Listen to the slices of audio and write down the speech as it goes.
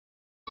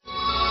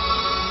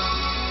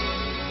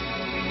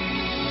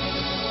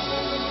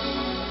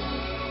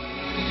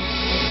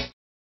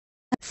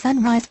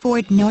Sunrise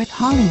Ford North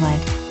Hollywood,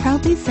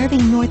 proudly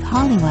serving North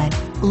Hollywood,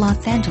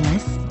 Los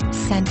Angeles,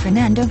 San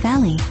Fernando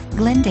Valley,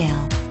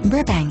 Glendale,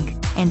 Burbank,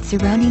 and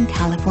surrounding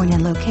California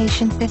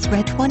locations. This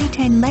red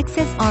 2010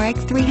 Lexus RX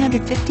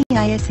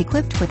 350i is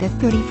equipped with a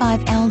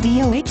 35L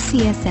DOHC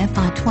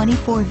SFI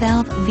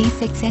 24-valve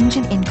V6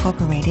 engine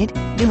incorporated,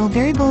 dual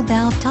variable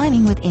valve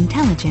timing with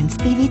intelligence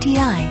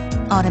VVT-i,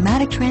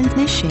 automatic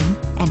transmission,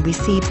 and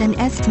receives an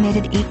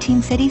estimated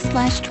 18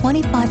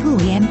 city/25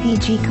 UI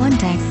mpg.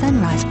 Contact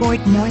Sunrise Ford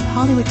North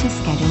Hollywood to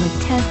schedule a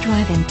test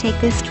drive and take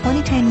this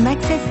 2010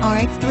 Lexus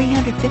RX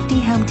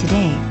 350 home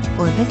today,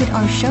 or visit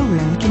our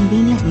showroom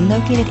conveniently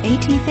located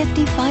at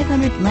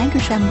 5500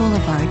 Lankershim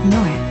Blvd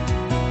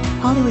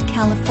North, Hollywood,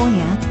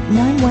 California,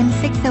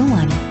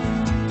 91601.